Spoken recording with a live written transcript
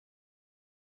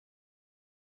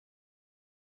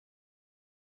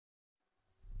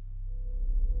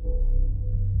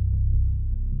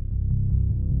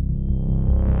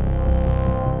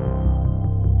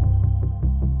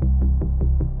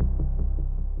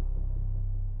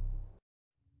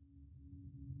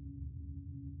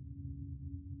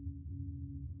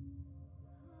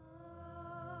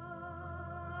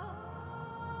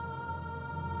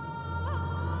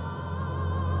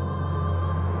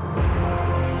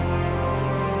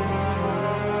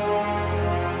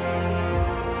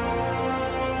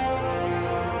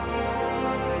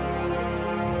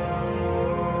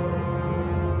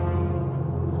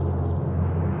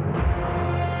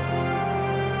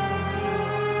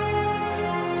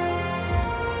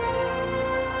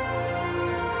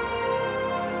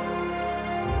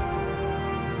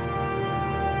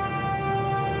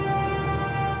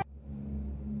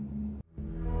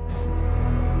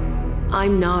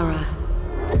I'm Nara.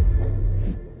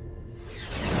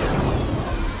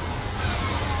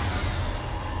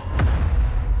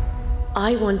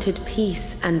 I wanted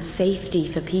peace and safety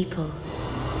for people.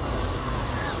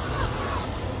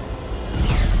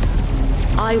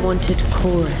 I wanted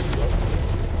chorus,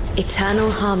 eternal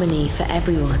harmony for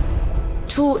everyone.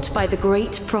 Taught by the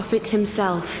great prophet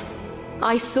himself,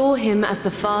 I saw him as the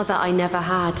father I never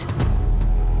had.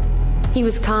 He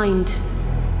was kind,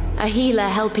 a healer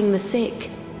helping the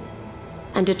sick,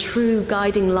 and a true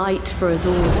guiding light for us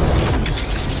all.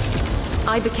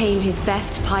 I became his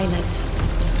best pilot,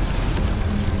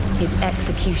 his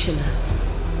executioner.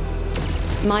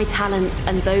 My talents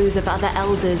and those of other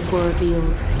elders were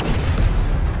revealed.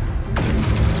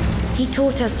 He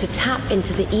taught us to tap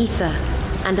into the ether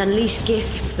and unleash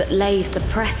gifts that lay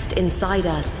suppressed inside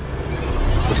us.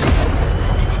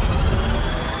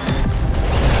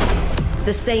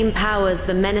 The same powers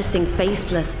the menacing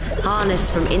faceless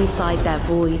harness from inside their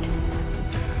void.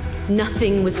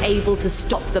 Nothing was able to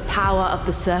stop the power of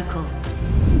the circle.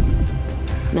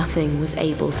 Nothing was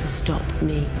able to stop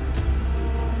me.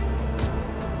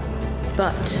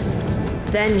 But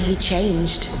then he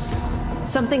changed.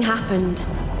 Something happened,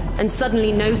 and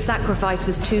suddenly no sacrifice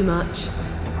was too much.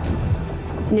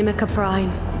 Nimica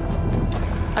Prime.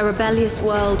 A rebellious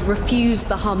world refused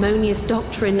the harmonious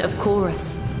doctrine of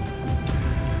chorus.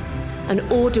 An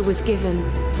order was given,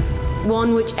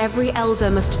 one which every elder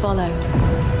must follow,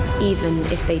 even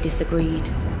if they disagreed.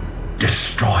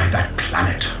 Destroy that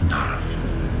planet, Nara.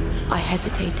 I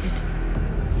hesitated.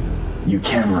 You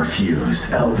can refuse,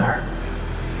 Elder.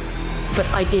 But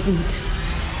I didn't.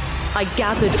 I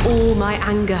gathered all my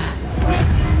anger.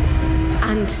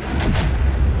 And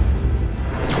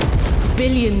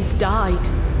billions died.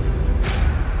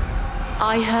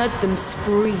 I heard them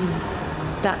scream.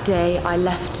 That day I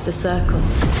left the circle.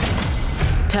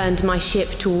 Turned my ship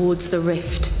towards the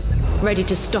rift, ready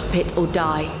to stop it or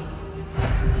die.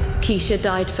 Keisha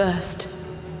died first.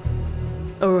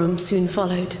 Urum soon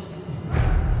followed.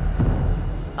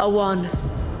 Awan,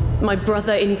 my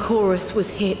brother in chorus, was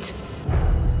hit.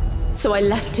 So I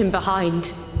left him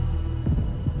behind.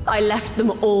 I left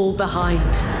them all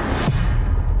behind.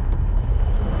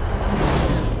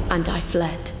 And I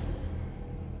fled.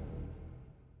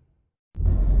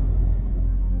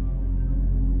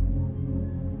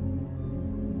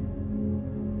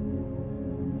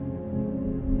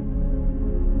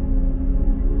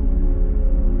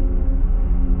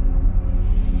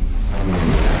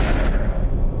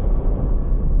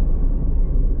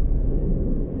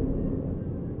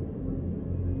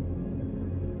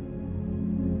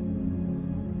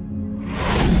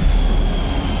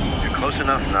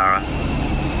 Enough, Nara.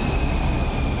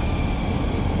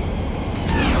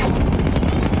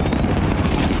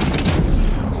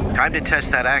 Time to test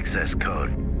that access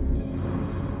code.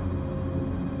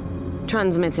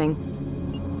 Transmitting.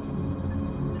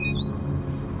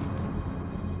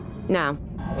 Now.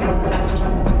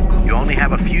 You only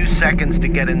have a few seconds to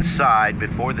get inside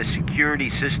before the security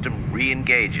system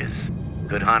re-engages.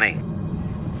 Good hunting.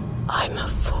 I'm a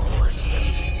force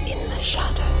in the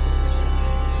shadows.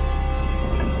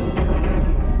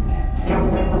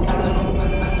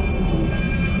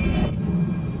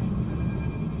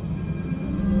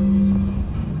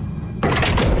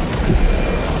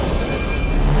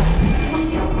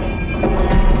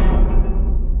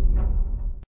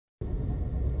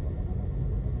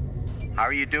 How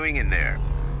are you doing in there?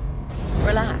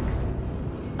 Relax.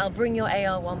 I'll bring your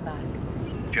AR-1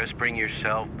 back. Just bring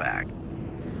yourself back.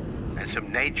 And some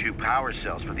Neju power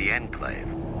cells for the Enclave.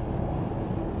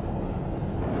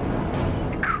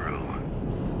 The crew.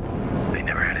 They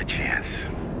never had a chance.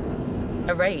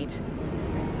 A raid?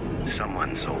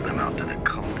 Someone sold them out to the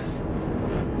cult.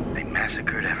 They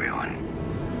massacred everyone.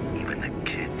 Even the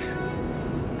kids.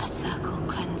 A circle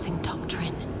cleansing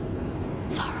doctrine.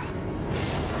 Thorough.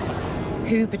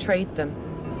 Who betrayed them?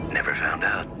 Never found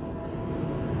out.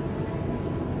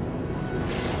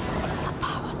 A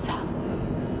power cell.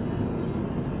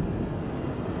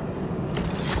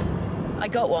 I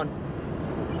got one.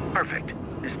 Perfect.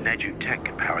 This Neju tech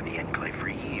could power the Enclave for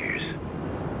years.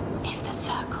 If the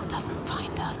circle doesn't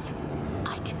find us,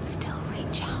 I can still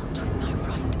reach out with my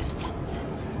right of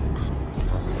senses and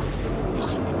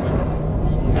find them.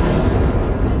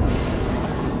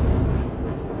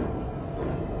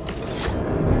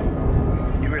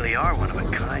 You really are one of a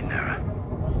kind, Nara.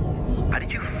 How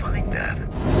did you find that?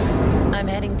 I'm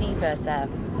heading deeper, Sev.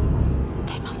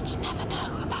 They must never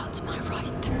know about my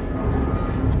right.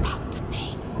 About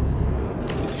me.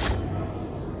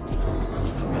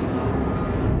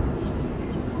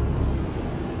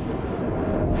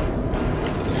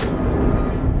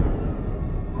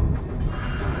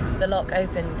 The lock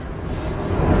opened.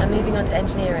 I'm moving on to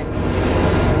engineering.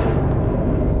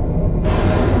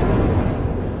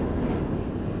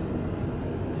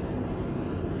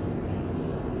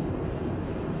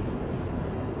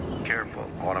 Careful,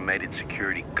 automated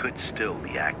security could still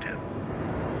be active.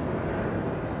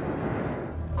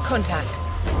 Contact.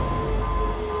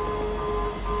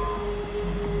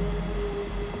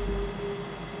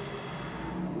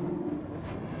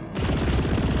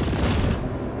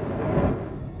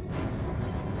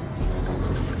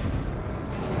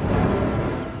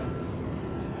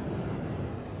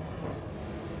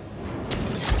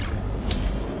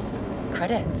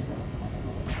 Credits.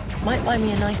 Might buy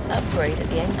me a nice upgrade at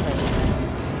the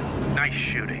Enclave. Nice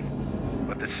shooting.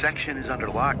 But the section is under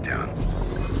lockdown.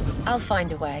 I'll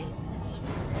find a way.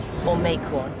 Or make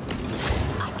one.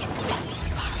 I can sense the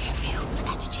barrier field's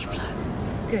energy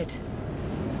flow. Good.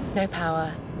 No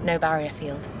power, no barrier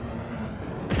field.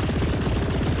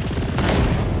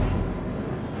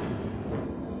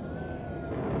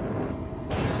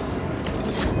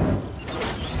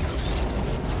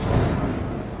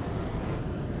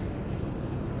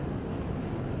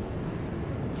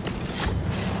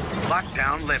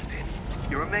 Lockdown lifted.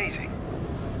 You're amazing.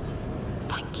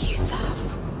 Thank you, Sav.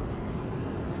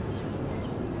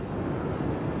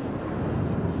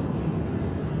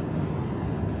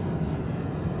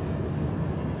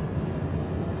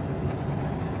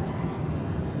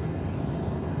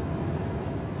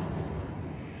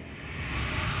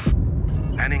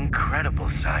 An incredible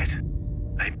sight.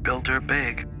 They built her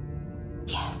big.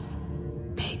 Yes.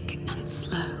 Big and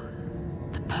slow.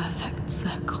 The perfect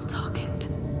circle target.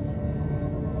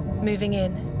 Moving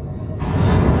in.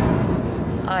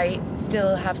 I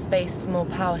still have space for more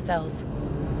power cells.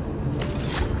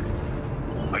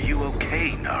 Are you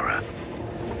okay, Nara?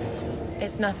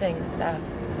 It's nothing, Sav.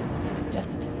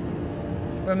 Just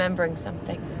remembering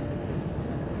something.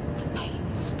 The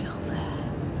pain's still there.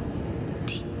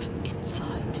 Deep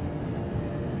inside.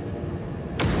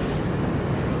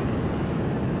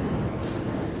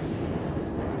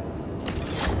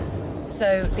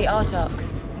 So, the Artok,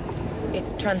 it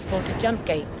transported jump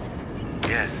gates.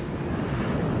 Yes.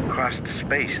 Crossed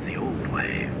space the old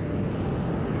way.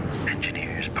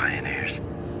 Engineers, pioneers,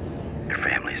 their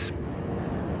families,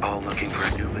 all looking for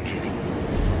a new beginning.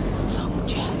 Long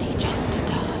journey just to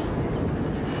die.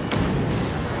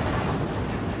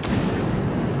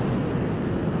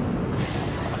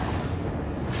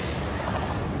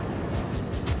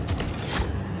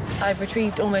 I've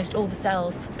retrieved almost all the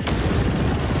cells.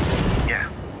 Yeah,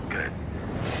 good.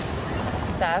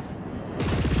 Sav?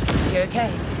 You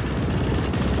okay?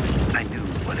 I knew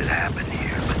what had happened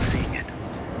here, but seeing it.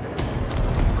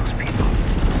 Those people,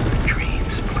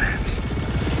 dreams, plans,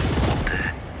 all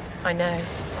dead. I know.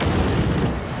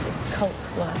 It's cult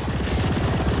work.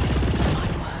 My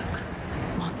work.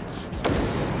 Once.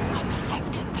 I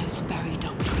perfected those very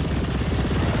doctrines.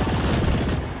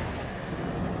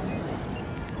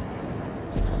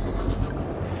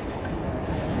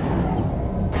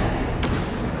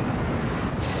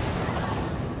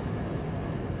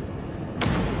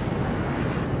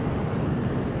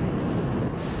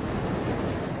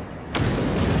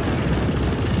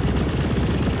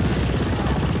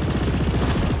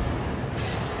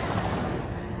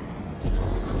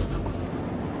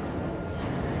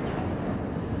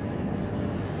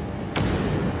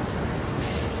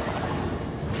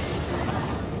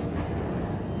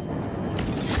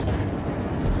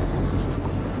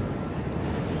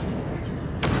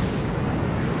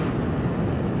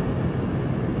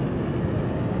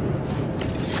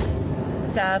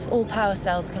 Sav, all power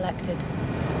cells collected.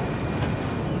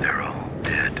 They're all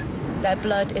dead. Their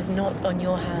blood is not on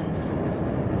your hands.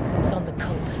 It's on the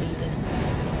cult leaders.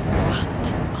 And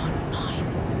on mine.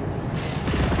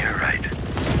 You're right.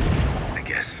 I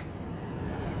guess.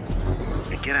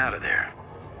 Get out of there.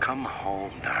 Come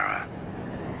home, Nara.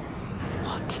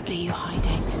 What are you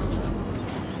hiding?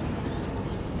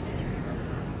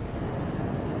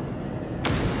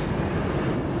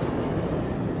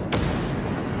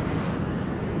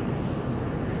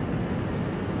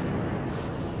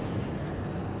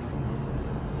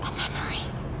 A memory.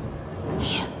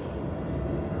 Here.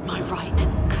 My right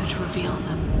could reveal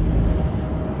them.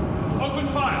 Open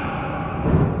fire!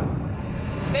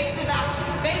 Basive action!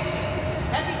 Basic!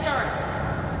 Heavy turrets!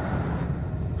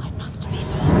 I must be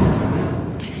first.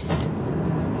 Boost.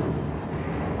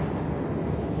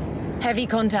 Heavy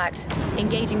contact.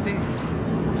 Engaging boost.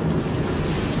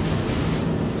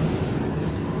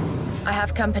 I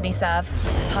have company, Sav.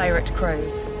 Pirate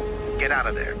crows. Get out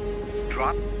of there.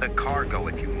 Drop the cargo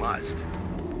if you must.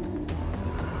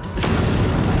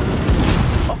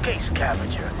 Okay,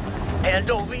 Scavenger. Hand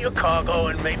over your cargo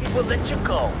and maybe we'll let you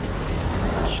go.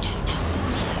 You don't know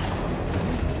me.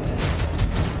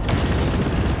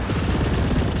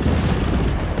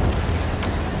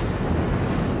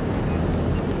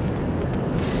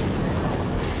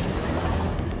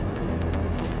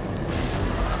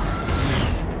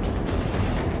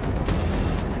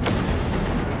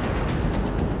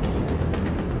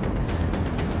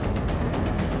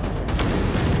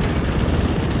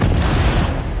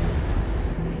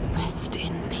 Rest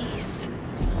in peace.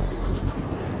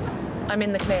 I'm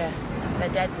in the clear. They're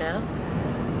dead now.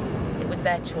 It was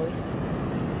their choice.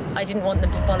 I didn't want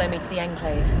them to follow me to the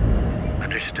Enclave.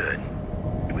 Understood.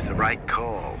 It was the right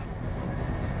call.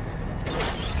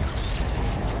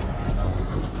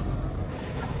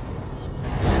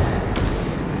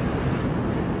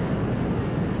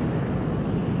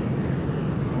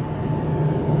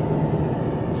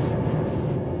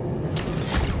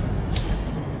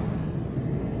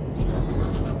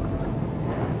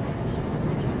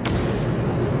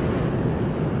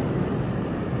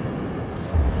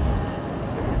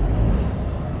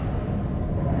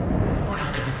 We're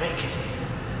not gonna make it.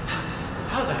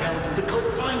 How the hell did the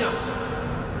cult find us?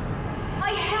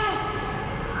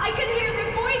 I could hear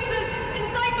their voices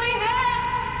inside my head!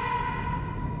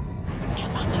 No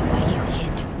matter where you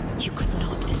hid, you could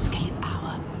not escape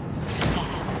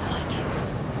their psychics.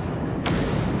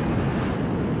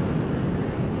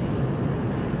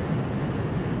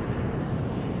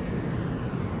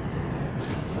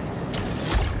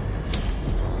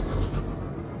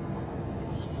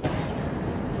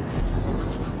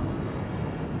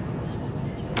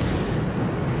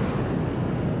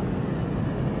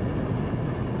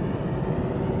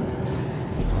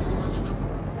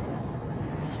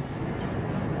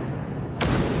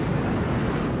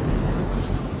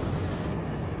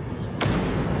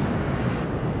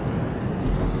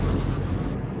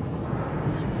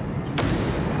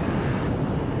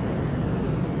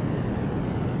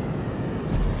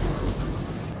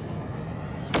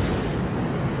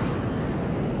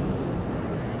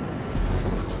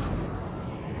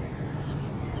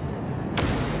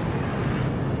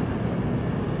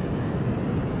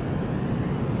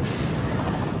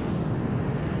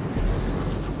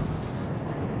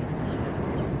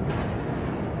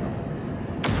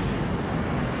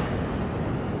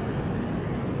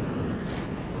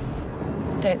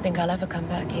 Don't think I'll ever come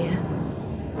back here.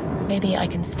 Maybe I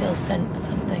can still sense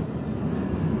something.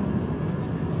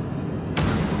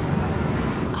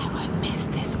 I won't miss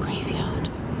this graveyard.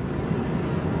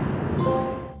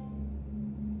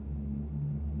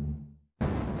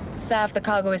 Sav, the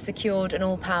cargo is secured and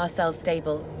all power cells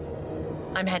stable.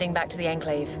 I'm heading back to the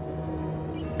Enclave.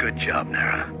 Good job,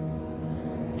 Nara.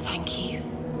 Thank you.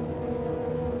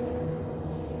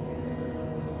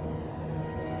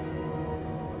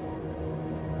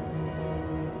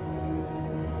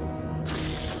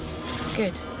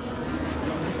 Good.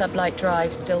 The sublight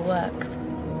drive still works.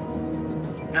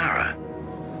 Nara,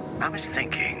 I was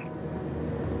thinking,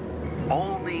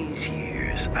 all these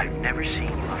years, I've never seen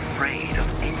you afraid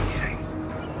of anything.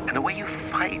 And the way you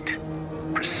fight,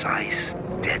 precise,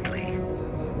 deadly.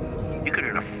 You could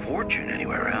earn a fortune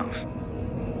anywhere else.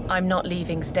 I'm not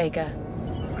leaving Stega.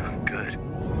 Good.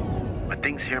 But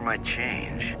things here might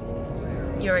change.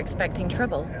 You're expecting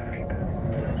trouble?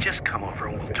 Just come over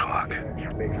and we'll talk.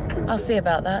 I'll see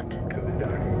about that.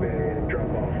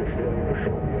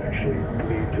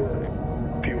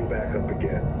 Fuel back up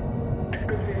again.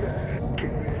 Can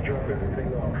we drop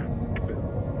everything off?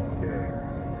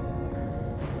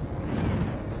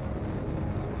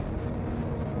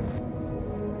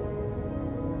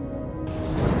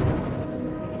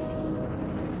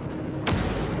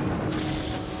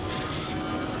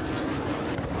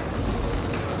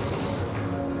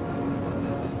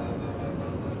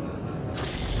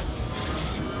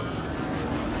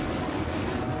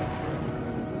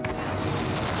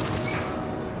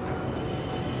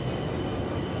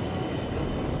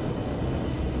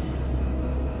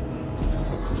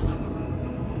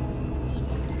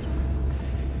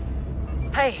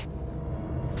 Hey,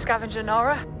 Scavenger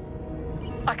Nara.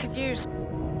 I could use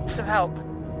some help.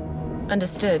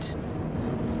 Understood.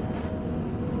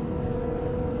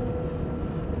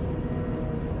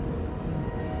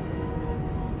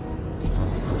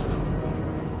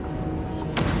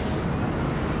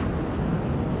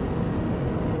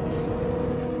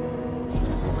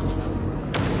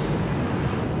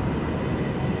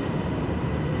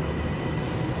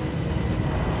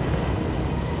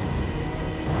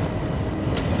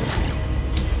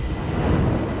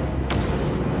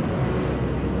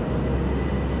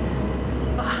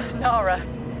 Nara,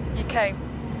 you came.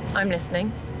 I'm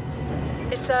listening.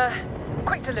 It's a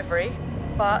quick delivery,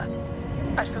 but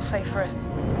I'd feel safer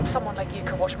if someone like you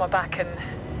can watch my back and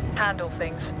handle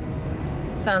things.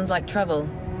 Sounds like trouble.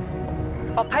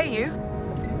 I'll pay you.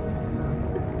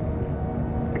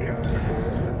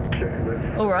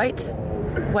 All right.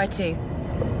 Where to?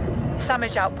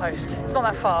 Sandwich Outpost. It's not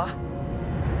that far.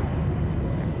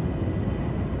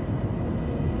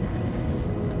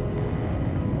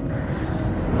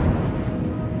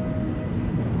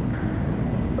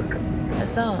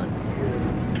 Azan.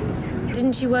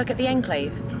 Didn't you work at the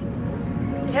Enclave?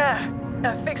 Yeah,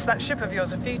 I fixed that ship of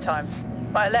yours a few times,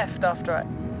 but I left after I...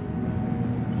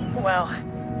 Well,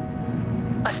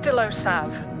 I still owe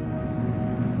Sav.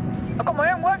 I've got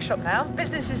my own workshop now.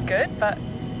 Business is good, but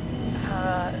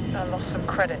I lost some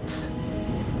credits.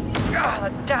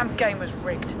 The damn game was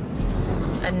rigged.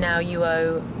 And now you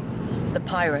owe the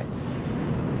pirates.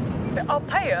 I'll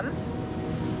pay them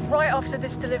right after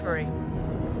this delivery.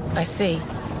 I see.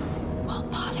 While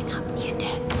piling up new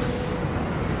debts.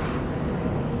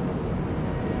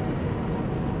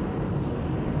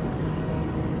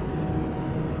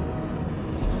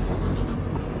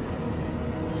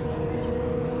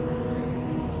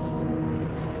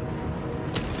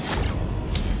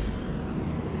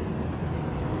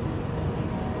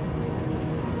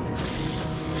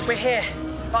 We're here,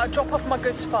 but I'll drop off my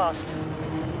goods fast.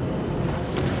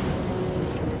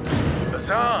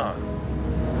 Azan!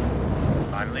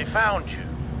 Finally found you.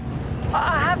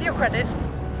 I have your credits.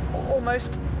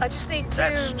 Almost. I just need to...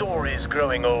 That story's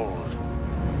growing old.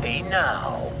 Hey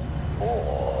now,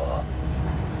 or...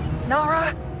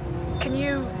 Nara, can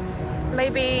you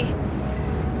maybe...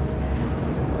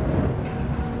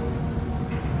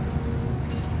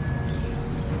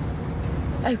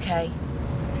 Okay.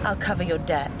 I'll cover your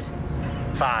debt.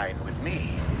 Fine with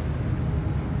me.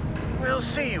 We'll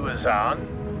see you, Azan.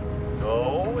 You're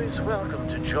always welcome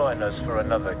to join us for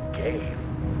another game.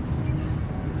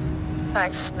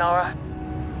 Thanks, Nara.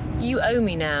 You owe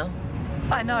me now.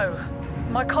 I know.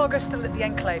 My cargo's still at the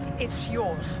Enclave. It's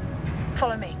yours.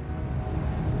 Follow me.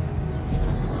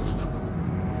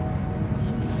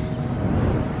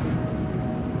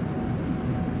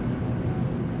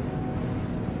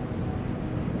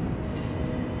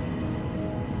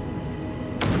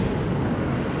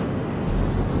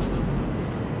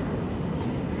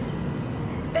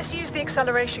 Let's use the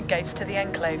acceleration gates to the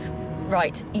Enclave.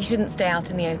 Right. You shouldn't stay out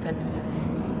in the open.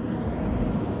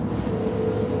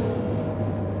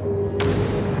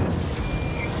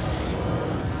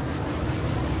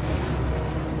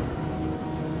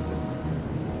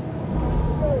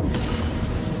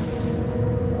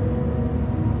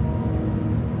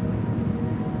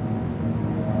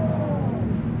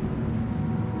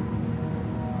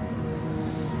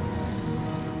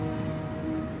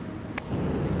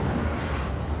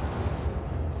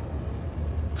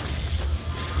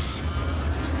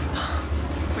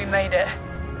 Made it.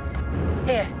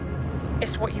 Here,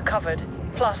 it's what you covered,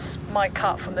 plus my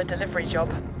cut from the delivery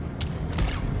job.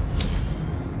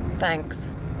 Thanks.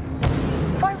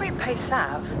 If I repay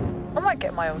Sav, I might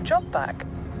get my old job back.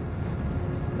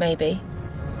 Maybe.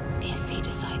 If he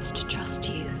decides to trust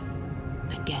you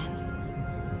again.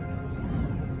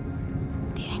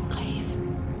 The Enclave.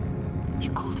 You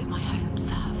called it my home,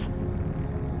 Sav.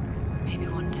 Maybe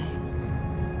one day.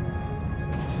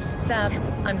 Sav,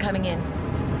 I'm coming in.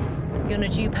 Your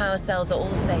Naju power cells are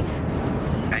all safe.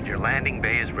 And your landing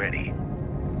bay is ready.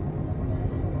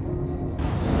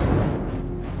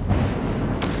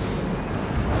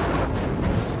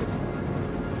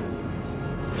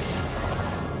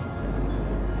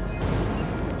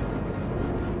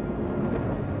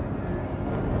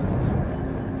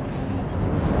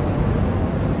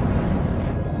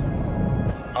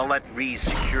 I'll let Ree's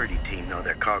security team know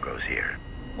their cargo's here.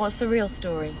 What's the real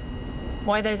story?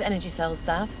 Why those energy cells,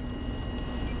 Sav?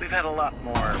 We've had a lot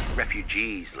more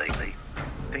refugees lately.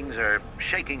 Things are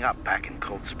shaking up back in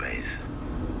cult space.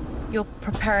 You're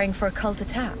preparing for a cult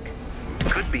attack?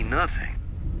 Could be nothing.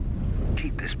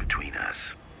 Keep this between us.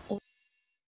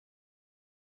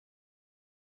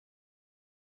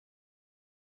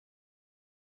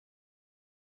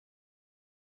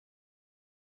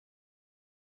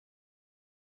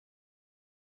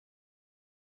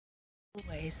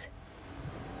 Always.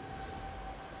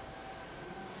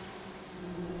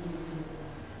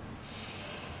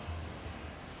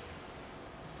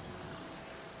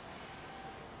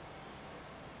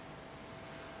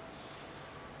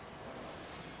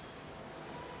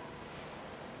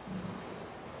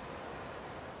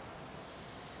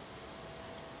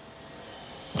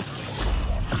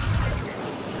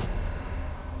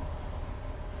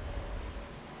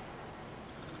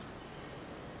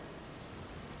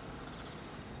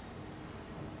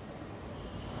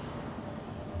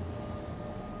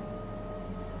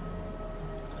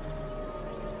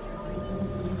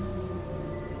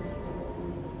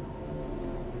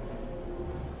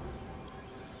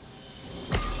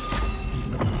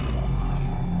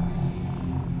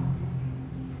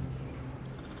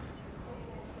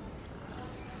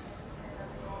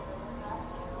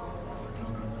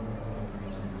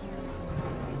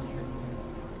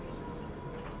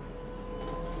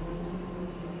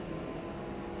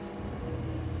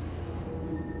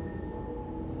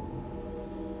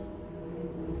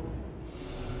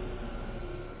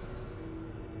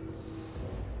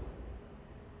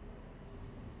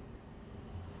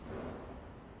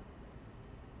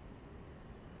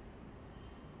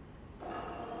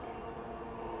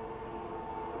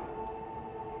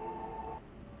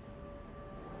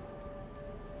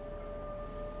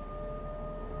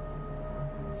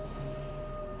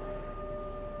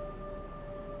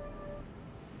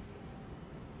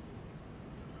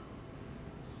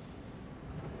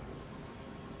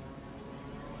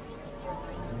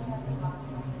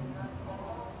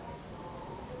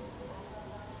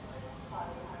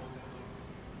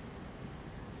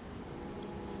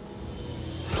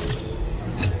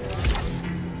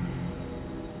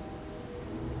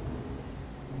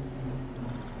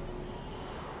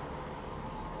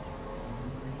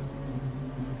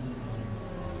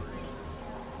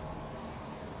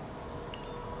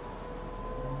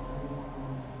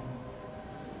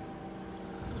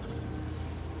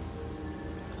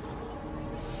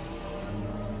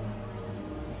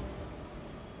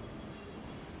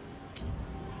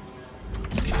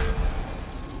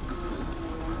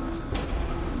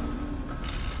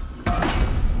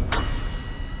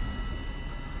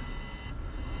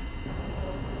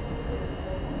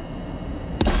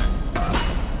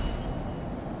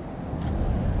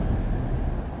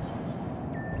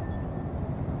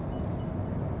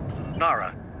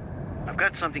 Nara, I've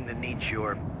got something that needs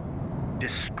your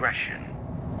discretion.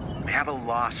 We have a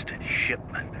lost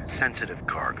shipment, sensitive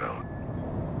cargo.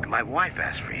 And my wife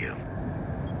asked for you.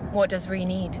 What does Ree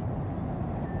need?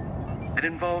 It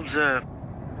involves a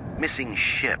missing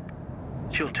ship.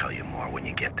 She'll tell you more when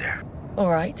you get there.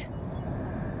 All right.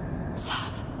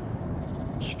 Sav,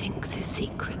 he thinks his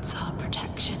secrets are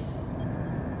protection.